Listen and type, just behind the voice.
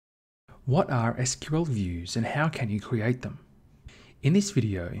What are SQL views and how can you create them? In this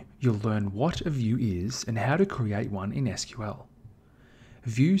video, you'll learn what a view is and how to create one in SQL.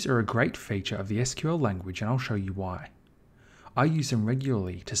 Views are a great feature of the SQL language and I'll show you why. I use them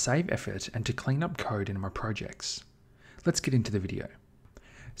regularly to save effort and to clean up code in my projects. Let's get into the video.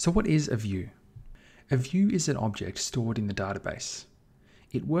 So what is a view? A view is an object stored in the database.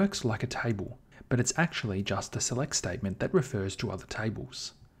 It works like a table, but it's actually just a select statement that refers to other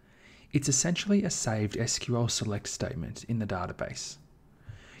tables. It's essentially a saved SQL select statement in the database.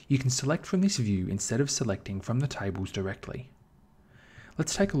 You can select from this view instead of selecting from the tables directly.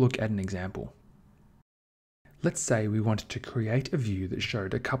 Let's take a look at an example. Let's say we wanted to create a view that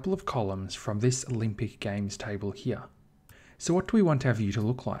showed a couple of columns from this Olympic Games table here. So what do we want our view to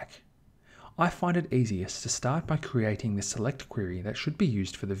look like? I find it easiest to start by creating the select query that should be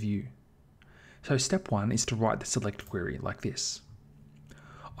used for the view. So step 1 is to write the select query like this.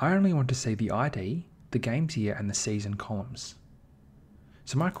 I only want to see the ID, the games year and the season columns.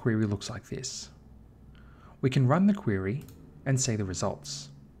 So my query looks like this. We can run the query and see the results.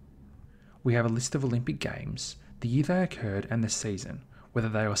 We have a list of Olympic Games, the year they occurred and the season, whether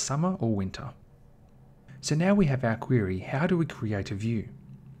they were summer or winter. So now we have our query, how do we create a view?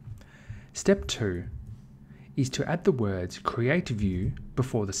 Step 2 is to add the words create view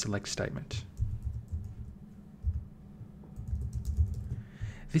before the select statement.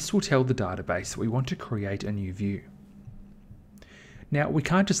 This will tell the database that we want to create a new view. Now we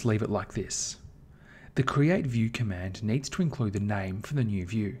can't just leave it like this. The create view command needs to include the name for the new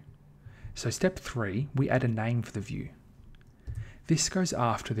view. So step 3, we add a name for the view. This goes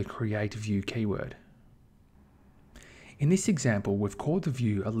after the create view keyword. In this example, we've called the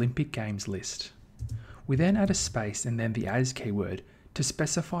view Olympic Games list. We then add a space and then the as keyword to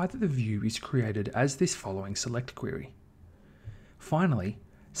specify that the view is created as this following select query. Finally,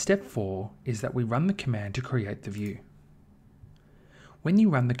 step 4 is that we run the command to create the view. When you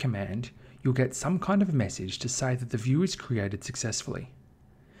run the command, you'll get some kind of message to say that the view is created successfully.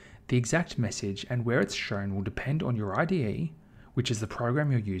 The exact message and where it's shown will depend on your IDE, which is the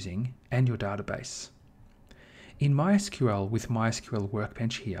program you're using, and your database. In MySQL with MySQL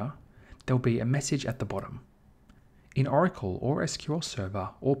Workbench here, there'll be a message at the bottom. In Oracle or SQL Server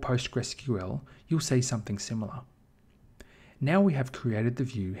or PostgreSQL, you'll see something similar. Now we have created the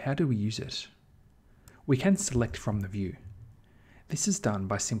view, how do we use it? We can select from the view. This is done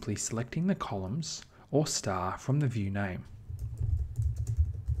by simply selecting the columns or star from the view name.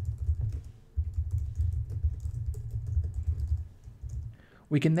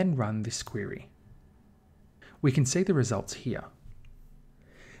 We can then run this query. We can see the results here.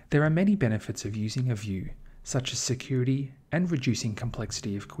 There are many benefits of using a view, such as security and reducing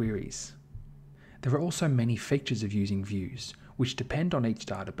complexity of queries. There are also many features of using views, which depend on each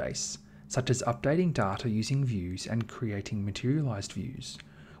database, such as updating data using views and creating materialized views,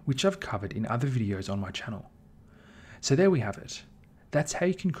 which I've covered in other videos on my channel. So there we have it. That's how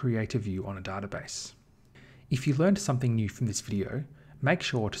you can create a view on a database. If you learned something new from this video, make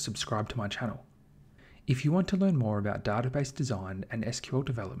sure to subscribe to my channel. If you want to learn more about database design and SQL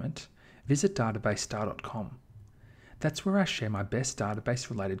development, visit databasestar.com. That's where I share my best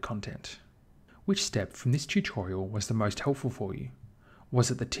database-related content. Which step from this tutorial was the most helpful for you?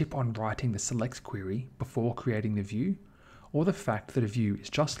 Was it the tip on writing the select query before creating the view, or the fact that a view is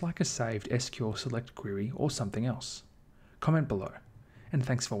just like a saved SQL select query or something else? Comment below, and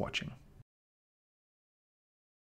thanks for watching.